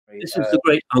This is the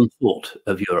great unthought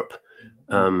of Europe,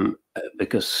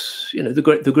 because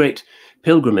the great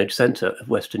pilgrimage center of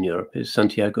Western Europe is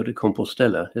Santiago de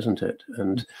Compostela, isn't it?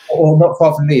 And not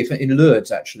far from me, in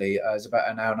Lourdes, actually, it's about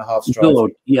an hour and a half drive.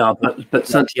 Lord, yeah, but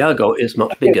Santiago is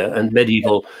much bigger, and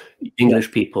medieval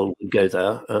English people would go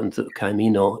there, and the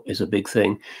Camino is a big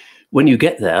thing. When you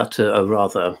get there to a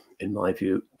rather, in my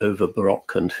view, over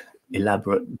Baroque and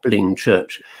elaborate bling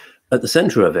church, at the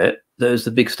center of it, there's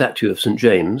the big statue of St.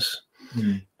 James,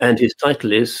 and his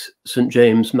title is St.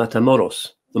 James Matamoros,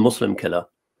 the Muslim killer.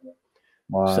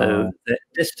 Wow. So the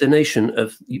destination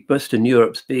of Western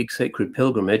Europe's big sacred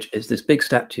pilgrimage is this big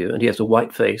statue, and he has a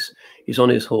white face. He's on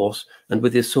his horse, and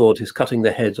with his sword, he's cutting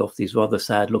the heads off these rather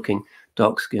sad-looking,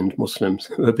 dark-skinned Muslims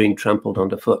who are being trampled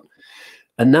underfoot.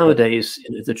 And nowadays,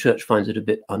 the church finds it a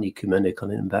bit unecumenical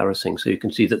and embarrassing. So you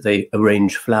can see that they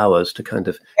arrange flowers to kind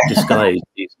of disguise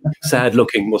these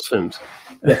sad-looking Muslims.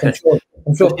 Yeah,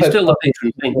 I'm sure He's still the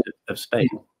patron saint of Spain,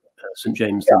 St.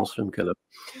 James, the Muslim killer.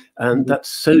 And that's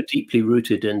so deeply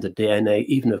rooted in the DNA,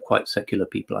 even of quite secular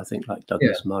people, I think, like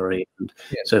Douglas Murray and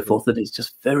so forth, that it's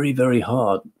just very, very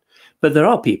hard. But there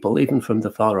are people, even from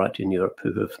the far right in Europe,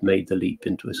 who have made the leap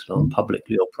into Islam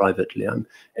publicly or privately. I'm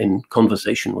in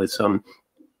conversation with some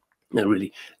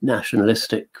really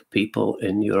nationalistic people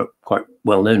in Europe, quite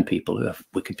well-known people who have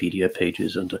Wikipedia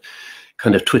pages and a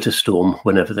kind of Twitter storm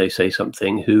whenever they say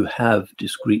something, who have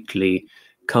discreetly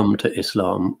come to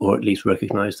Islam, or at least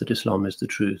recognize that Islam is the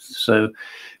truth. So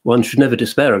one should never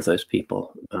despair of those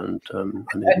people. And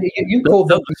you call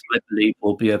them, I believe,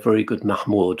 will be a very good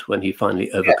Mahmoud when he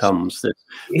finally overcomes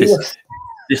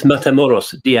this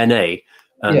Matamoros DNA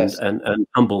and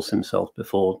humbles himself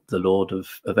before the Lord of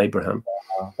Abraham.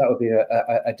 That would be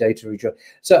a day to rejoice.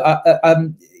 So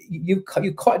you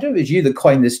that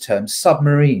coined this term,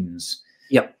 submarines.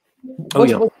 Yep.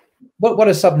 What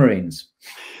are submarines?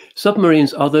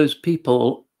 Submarines are those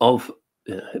people of,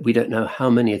 we don't know how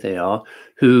many they are,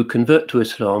 who convert to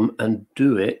Islam and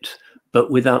do it,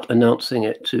 but without announcing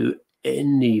it to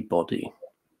anybody.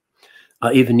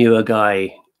 I even knew a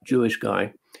guy, Jewish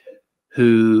guy,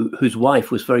 whose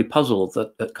wife was very puzzled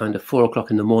that at kind of 4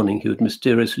 o'clock in the morning, he would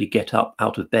mysteriously get up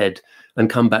out of bed and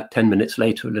come back 10 minutes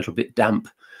later, a little bit damp.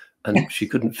 And she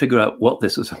couldn't figure out what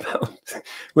this was about.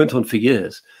 Went on for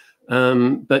years.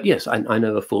 But yes, I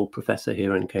know a full professor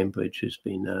here in Cambridge who's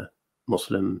been a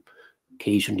Muslim.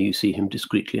 Occasionally you see him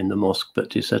discreetly in the mosque,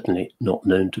 but he's certainly not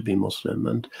known to be Muslim.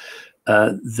 And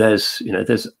I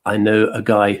know a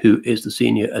guy who is the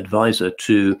senior advisor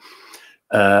to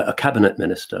a cabinet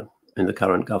minister in the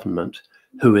current government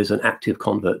who is an active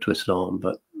convert to Islam,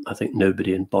 but I think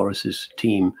nobody in Boris's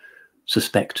team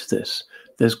suspects this.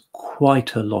 There's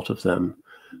quite a lot of them.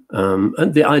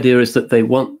 And the idea is that they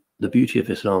want the beauty of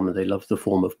Islam, and they love the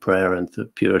form of prayer and the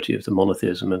purity of the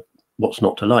monotheism and what's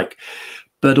not to like.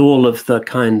 But all of the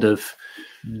kind of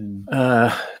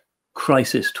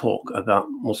crisis talk about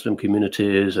Muslim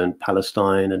communities and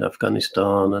Palestine and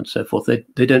Afghanistan and so forth,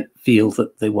 they don't feel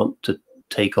that they want to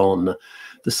take on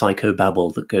the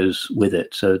psychobabble that goes with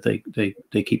it. So they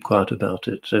keep quiet about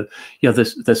it. So yeah,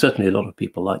 there's certainly a lot of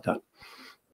people like that.